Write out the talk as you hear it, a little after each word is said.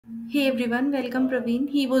Hey everyone, welcome Pravin.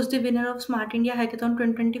 He was the winner of Smart India Hackathon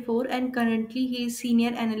 2024 and currently he is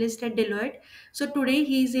senior analyst at Deloitte. So today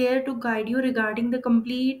he is here to guide you regarding the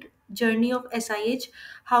complete journey of SIH,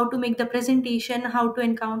 how to make the presentation, how to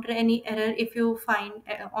encounter any error if you find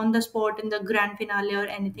on the spot in the grand finale or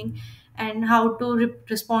anything, and how to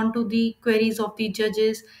respond to the queries of the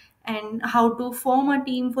judges and how to form a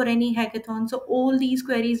team for any hackathon. So all these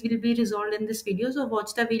queries will be resolved in this video. So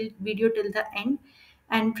watch the video till the end.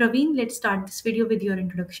 And Praveen, let's start this video with your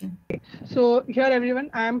introduction. So here everyone,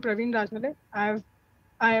 I am Pravin Rajmale. I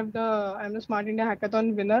am the Smart India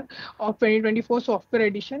Hackathon winner of 2024 software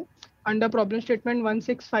edition under problem statement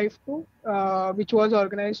 1652, which was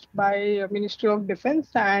organized by Ministry of Defense,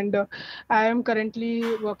 and I am currently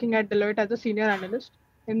working at Deloitte as a senior analyst.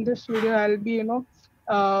 In this video, I'll be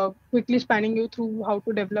quickly spanning you through how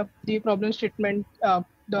to develop the problem statement,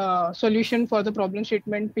 the solution for the problem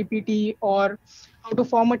statement PPT, or how to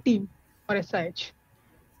form a team for SIH.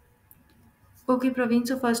 Okay, Praveen.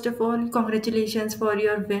 So first of all, congratulations for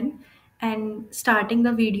your win. And starting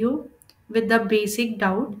the video with the basic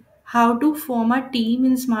doubt, how to form a team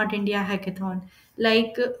in Smart India Hackathon.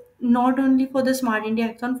 Like not only for the Smart India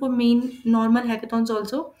Hackathon, for main normal hackathons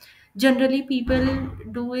also. Generally, people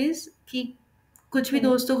do is कि कुछ भी Mhm.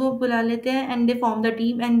 दोस्तों को बुला लेते हैं and they form the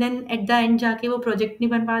team and then at the end जाके वो प्रोजेक्ट नहीं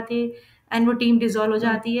बन पाते एंड वो टीम डिसॉल्व हो Mhm.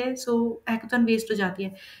 जाती है सो हैकाथन वेस्ट हो जाती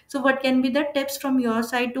है. So what can be the tips from your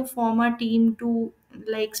side to form a team to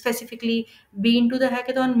like specifically be into the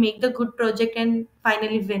hackathon, make the good project and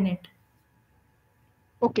finally win it?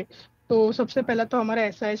 Okay, तो सबसे पहला तो हमारा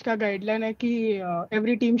एसआईएच का guideline है कि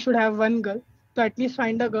every team should have one girl. तो at least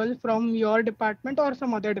find a girl from your department और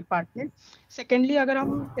सम अदर डिपार्टमेंट. सेकेंडली, अगर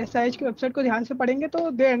हम एसआईएच की वेबसाइट को ध्यान से पढ़ेंगे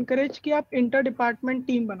तो दे एनकरेज कि आप इंटर डिपार्टमेंट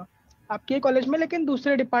टीम बनाओ आपके कॉलेज में, लेकिन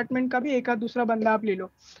दूसरे डिपार्टमेंट का भी एक आध दूसरा बंदा आप ले लो.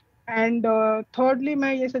 एंड थर्डली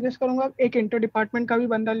मैं ये सजेस्ट करूंगा एक इंटर डिपार्टमेंट का भी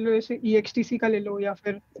बंदा ले लो, जैसे ईएक्सटीसी का ले लो या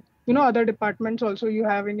फिर other departments also you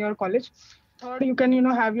have in your college. Third, you can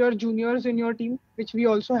have your juniors in your team, which we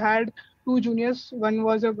also had two juniors. One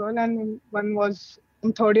was a girl and one was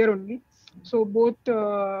in third year only. So both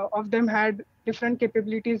of them had different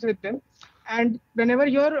capabilities with them. And whenever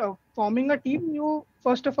you're forming a team, you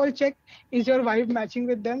first of all check is your vibe matching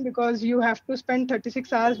with them, because you have to spend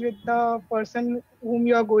 36 hours with the person whom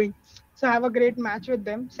you are going. So have a great match with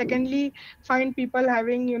them. Secondly, find people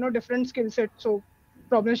having different skill sets. So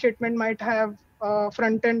problem statement might have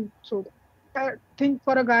front end. So I think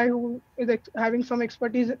for a guy who is having some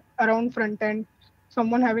expertise around front end,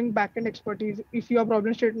 someone having back end expertise, if your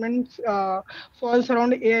problem statements falls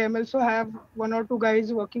around AIML, so have one or two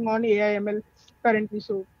guys working on AIML currently.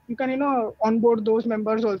 So you can onboard those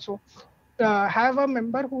members also. Have a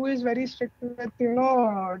member who is very strict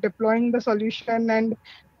with deploying the solution and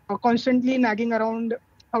constantly nagging around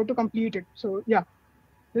how to complete it. So yeah,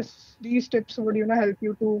 these tips would help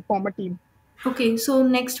you to form a team. Okay, so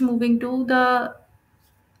next moving to the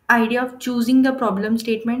idea of choosing the problem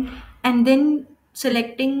statement and then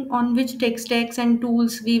selecting on which tech stacks and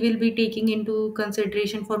tools we will be taking into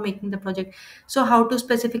consideration for making the project. So how to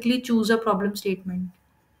specifically choose a problem statement?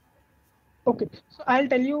 Okay, so I'll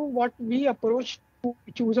tell you what we approached to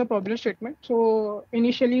choose a problem statement. So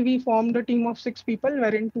initially we formed a team of 6 people,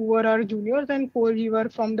 wherein two were our juniors and four we were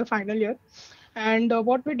from the final year. And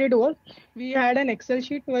what we did was we had an Excel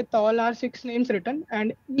sheet with all our 6 names written,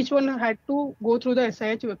 and each one had to go through the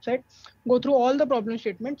SIH website, go through all the problem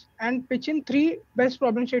statements, and pitch in three best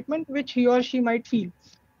problem statements which he or she might feel.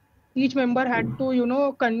 Each member had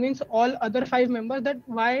to convince all other 5 members that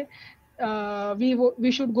why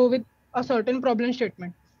we should go with a certain problem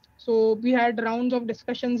statement. So we had rounds of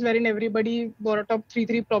discussions wherein everybody brought up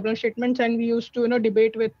three problem statements, and we used to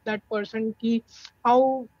debate with that person ki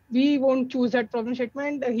how we won't choose that problem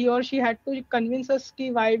statement. He or she had to convince us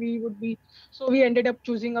ki why we would be. So we ended up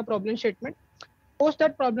choosing a problem statement. Post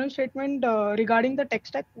that problem statement, regarding the tech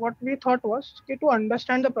stack, what we thought was okay, to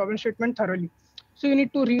understand the problem statement thoroughly. So you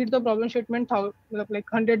need to read the problem statement like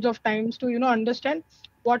hundreds of times to understand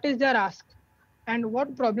what is their ask and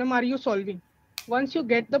what problem are you solving. Once you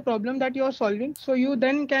get the problem that you are solving, so you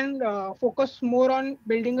then can focus more on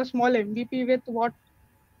building a small MVP. With what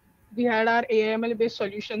we had our AML based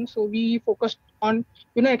solution, so we focused on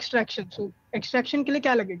extraction. So extraction के लिए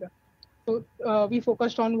क्या लगेगा? So we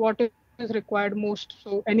focused on what is required most.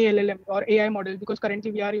 So any LLM or AI model, because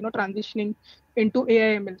currently we are transitioning into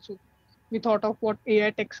AI/ML. So we thought of what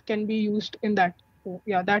AI text can be used in that. So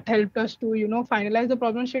yeah, that helped us to finalize the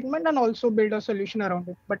problem statement and also build a solution around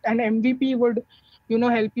it. But an MVP would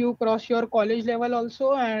help you cross your college level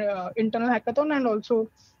also, and internal hackathon, and also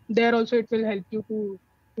there also it will help you to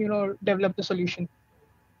develop the solution.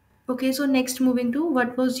 Okay, so next moving to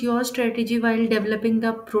what was your strategy while developing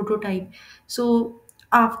the prototype? So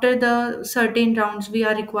after the certain rounds, we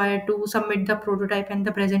are required to submit the prototype and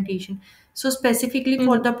the presentation. So specifically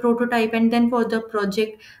for Mhm. the prototype and then for the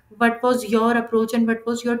project, what was your approach and what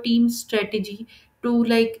was your team's strategy to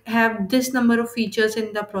like have this number of features in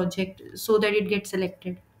the project so that it gets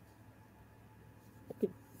selected?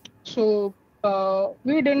 Okay. So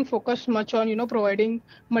we didn't focus much on providing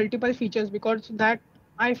multiple features, because that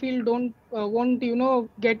I feel don't won't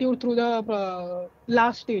get you through the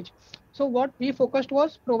last stage. So what we focused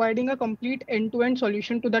was providing a complete end-to-end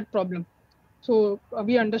solution to that problem. So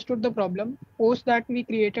we understood the problem. Post that, we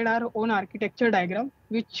created our own architecture diagram,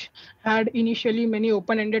 which had initially many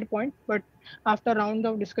open-ended points, but after round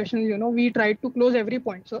of discussions, we tried to close every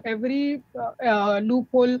point. So every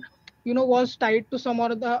loophole, was tied to some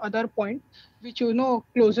or the other point, which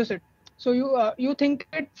closes it. So you think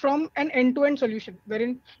it from an end-to-end solution,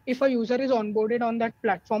 wherein if a user is onboarded on that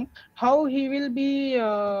platform, how he will be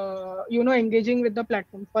engaging with the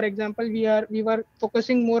platform. For example, we were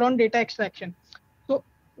focusing more on data extraction. So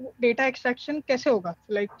data extraction कैसे होगा?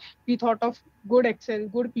 Like, we thought of good Excel,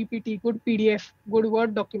 good PPT, good PDF, good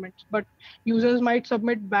Word documents, but users might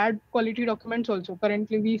submit bad quality documents also.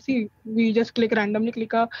 Currently, we just randomly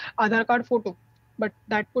click a Aadhaar card photo, but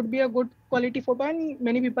that could be a good quality photo, and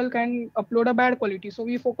many people can upload a bad quality. So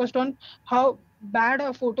we focused on how bad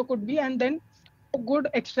a photo could be, and then good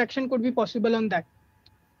extraction could be possible on that,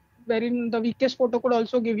 wherein the weakest photo could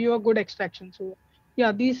also give you a good extraction. So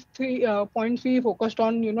yeah, these three points we focused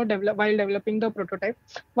on, while developing the prototype.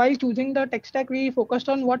 While choosing the tech stack, we focused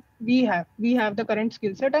on what we have. We have the current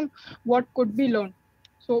skill set and what could be learned.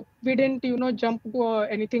 So we didn't, jump to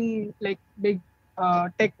anything like big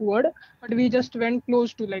tech word, but we just went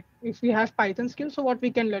close to, like, if we have Python skills, so what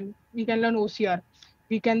we can learn OCR.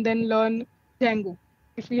 We can then learn Django.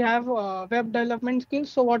 If we have web development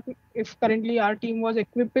skills, so what if currently our team was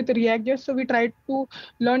equipped with React.js, so we tried to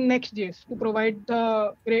learn Next.js to provide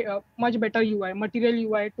the much better UI,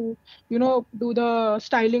 material UI to do the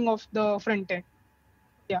styling of the front end.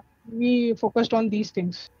 Yeah, we focused on these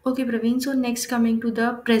things. Okay, Praveen. So next coming to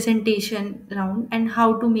the presentation round and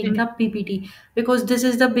how to make Mhm. the PPT, because this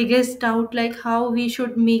is the biggest doubt, like how we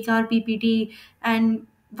should make our PPT and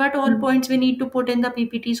what all Mhm. points we need to put in the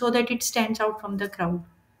PPT so that it stands out from the crowd.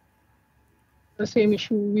 The same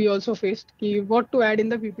issue we also faced, what to add in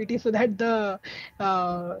the PPT so that the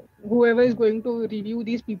whoever is going to review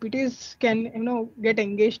these PPTs can get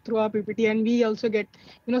engaged through our PPT, and we also get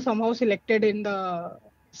somehow selected in the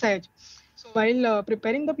SIH. So while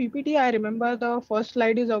preparing the PPT, I remember the first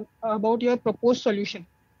slide is about your proposed solution.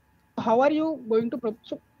 How are you going to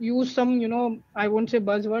so use some, I won't say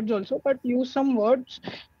buzzwords also, but use some words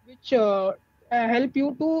which help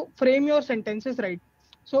you to frame your sentences right.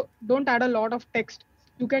 So don't add a lot of text.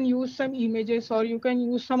 You can use some images, or you can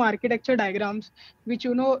use some architecture diagrams which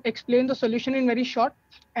explain the solution in very short.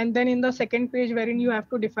 And then in the second page, wherein you have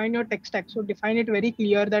to define your tech stack, so define it very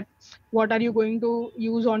clear that what are you going to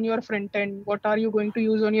use on your front end, what are you going to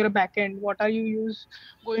use on your back end, what are you use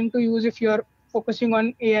going to use if you're focusing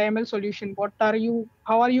on AIML solution.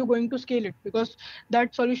 How are you going to scale it? Because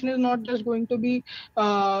that solution is not just going to be,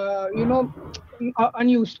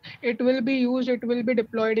 unused. It will be used, it will be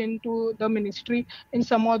deployed into the ministry in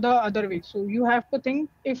some or the other way. So you have to think,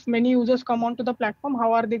 if many users come onto the platform,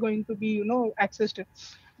 how are they going to be, accessed?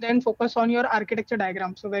 Then focus on your architecture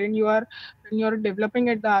diagram. So when you're developing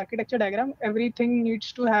it, the architecture diagram, everything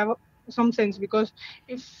needs to have some sense, because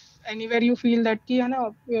if anywhere you feel that ki, hai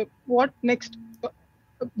na, what next,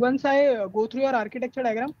 once I go through your architecture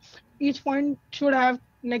diagram, each point should have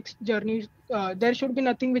next journey. There should be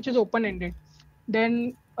nothing which is open ended.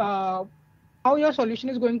 Then how your solution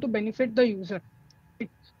is going to benefit the user. Right?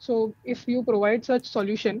 So if you provide such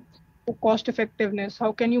solution, so cost effectiveness,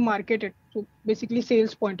 how can you market it? So basically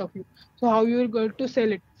sales point of view. So how you are going to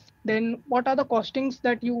sell it? Then what are the costings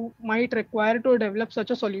that you might require to develop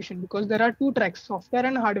such a solution? Because there are two tracks, software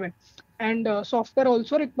and hardware. And software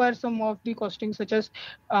also requires some of the costings, such as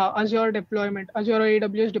Azure deployment, Azure or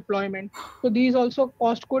AWS deployment. So these also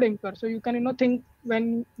cost could incur. So you can think,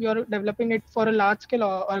 when you're developing it for a large scale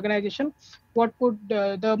organization, what could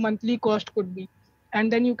the monthly cost could be,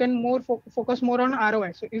 and then you can focus more on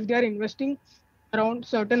ROI. So if they are investing around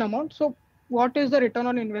certain amount, so what is the return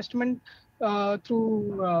on investment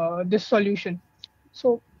through this solution?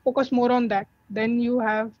 So focus more on that. Then you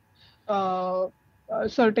have uh,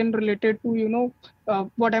 certain related to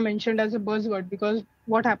what I mentioned as a buzzword, because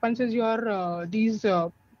what happens is your these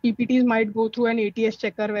PPTs might go through an ATS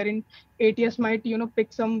checker, wherein ATS might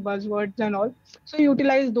pick some buzzwords and all. So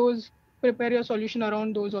utilize those prepare your solution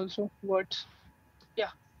around those also words.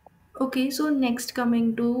 Yeah. Okay, so next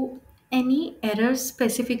coming to any errors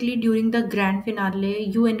specifically during the grand finale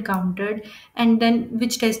you encountered, and then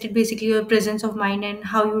which tested basically your presence of mind and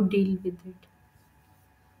how you deal with it.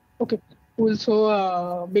 Okay, cool.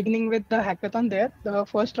 So, beginning with the hackathon there, the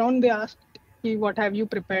first round they asked, "Ki, what have you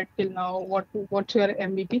prepared till now? What's your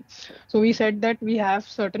MVP?" So we said that we have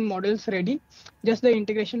certain models ready, just the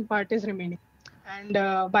integration part is remaining. And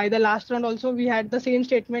by the last round also, we had the same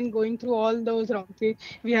statement going through all those rounds.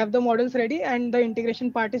 We have the models ready and the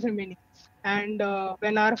integration part is remaining. And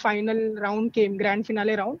when our final round came, grand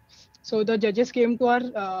finale round, so the judges came to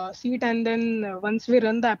our seat, and then once we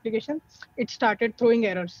run the application, it started throwing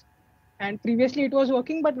errors. And previously it was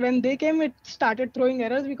working, but when they came, it started throwing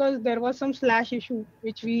errors because there was some slash issue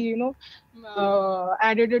which we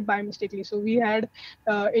added it by mistakenly. So we had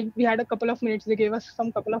a couple of minutes. They gave us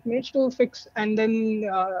some couple of minutes to fix, and then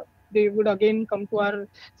they would again come to our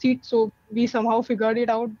seat. So we somehow figured it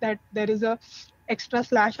out that there is a extra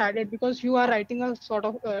slash added because you are writing a sort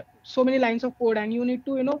of so many lines of code, and you need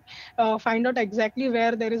to find out exactly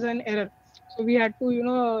where there is an error. So we had to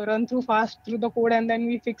run through fast through the code, and then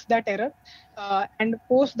we fixed that error. And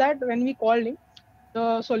post that, when we called him,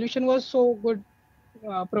 the solution was so good,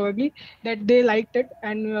 probably, that they liked it.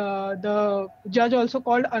 And the judge also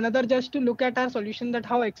called another judge to look at our solution, that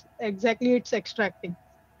how exactly it's extracting.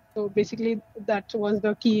 So basically that was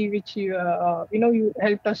the key which you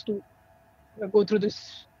helped us to go through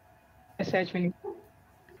this SH menu.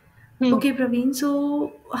 Hmm. Okay, Praveen,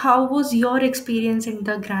 so how was your experience in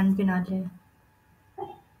the grand finale?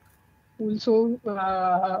 Also,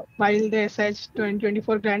 while the SH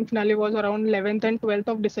 2024 grand finale was around 11th and 12th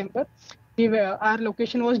of December, our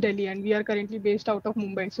location was Delhi, and we are currently based out of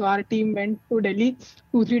Mumbai. So our team went to Delhi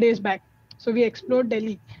 2 3 days back. So we explored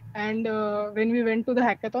Delhi, and when we went to the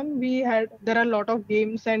hackathon, there are a lot of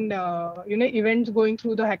games and events going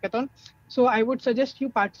through the hackathon. So I would suggest you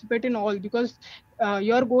participate in all, because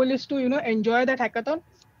your goal is to enjoy that hackathon.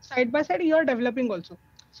 Side by side, you are developing also.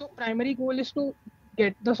 So primary goal is to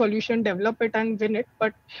get the solution, develop it, and win it.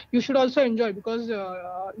 But you should also enjoy, because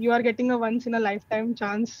you are getting a once in a lifetime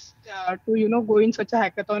chance to go in such a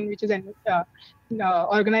hackathon, which is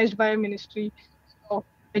organized by a ministry of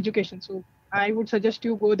education. So I would suggest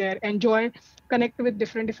you go there, enjoy, connect with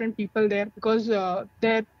different people there, because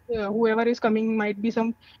there whoever is coming might be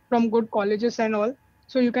some from good colleges and all.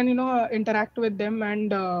 So you can interact with them,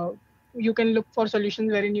 and you can look for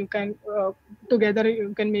solutions wherein you can together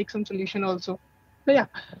you can make some solution also. So yeah,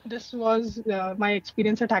 this was my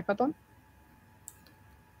experience at hackathon.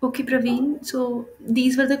 Okay, Praveen, so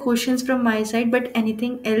these were the questions from my side, but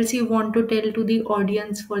anything else you want to tell to the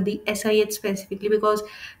audience for the SIH specifically? Because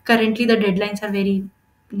currently the deadlines are very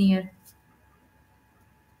near.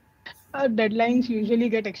 Deadlines usually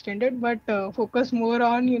get extended, but focus more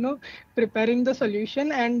on preparing the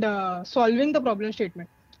solution and solving the problem statement.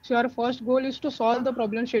 So your first goal is to solve the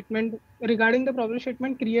problem statement. Regarding the problem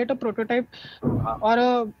statement, create a prototype,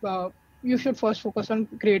 or a you should first focus on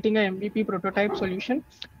creating a MVP prototype solution.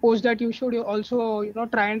 Post that, you should also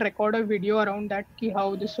try and record a video around that, key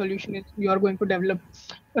how this solution is you are going to develop.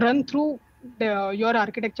 Run through your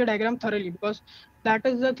architecture diagram thoroughly, because that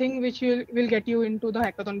is the thing which will get you into the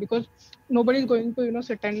hackathon. Because nobody is going to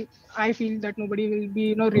sit, and I feel that nobody will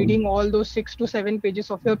be reading all those 6 to 7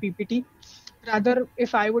 pages of your PPT. Rather,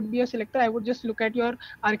 if I would be a selector, I would just look at your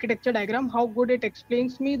architecture diagram, how good it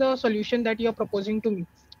explains me the solution that you're proposing to me.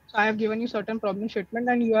 So I have given you certain problem statement,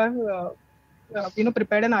 and you have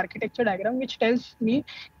prepared an architecture diagram which tells me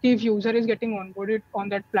if user is getting onboarded on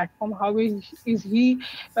that platform, how is he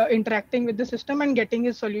interacting with the system and getting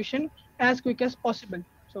his solution as quick as possible.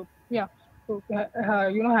 So yeah, so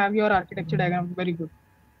have your architecture diagram very good.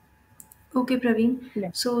 Okay, Praveen,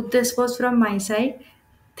 Yeah. so this was from my side.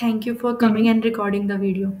 Thank you for Hmm. coming and recording the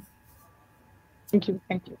video. Thank you.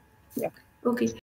 Thank you. Yeah. Okay.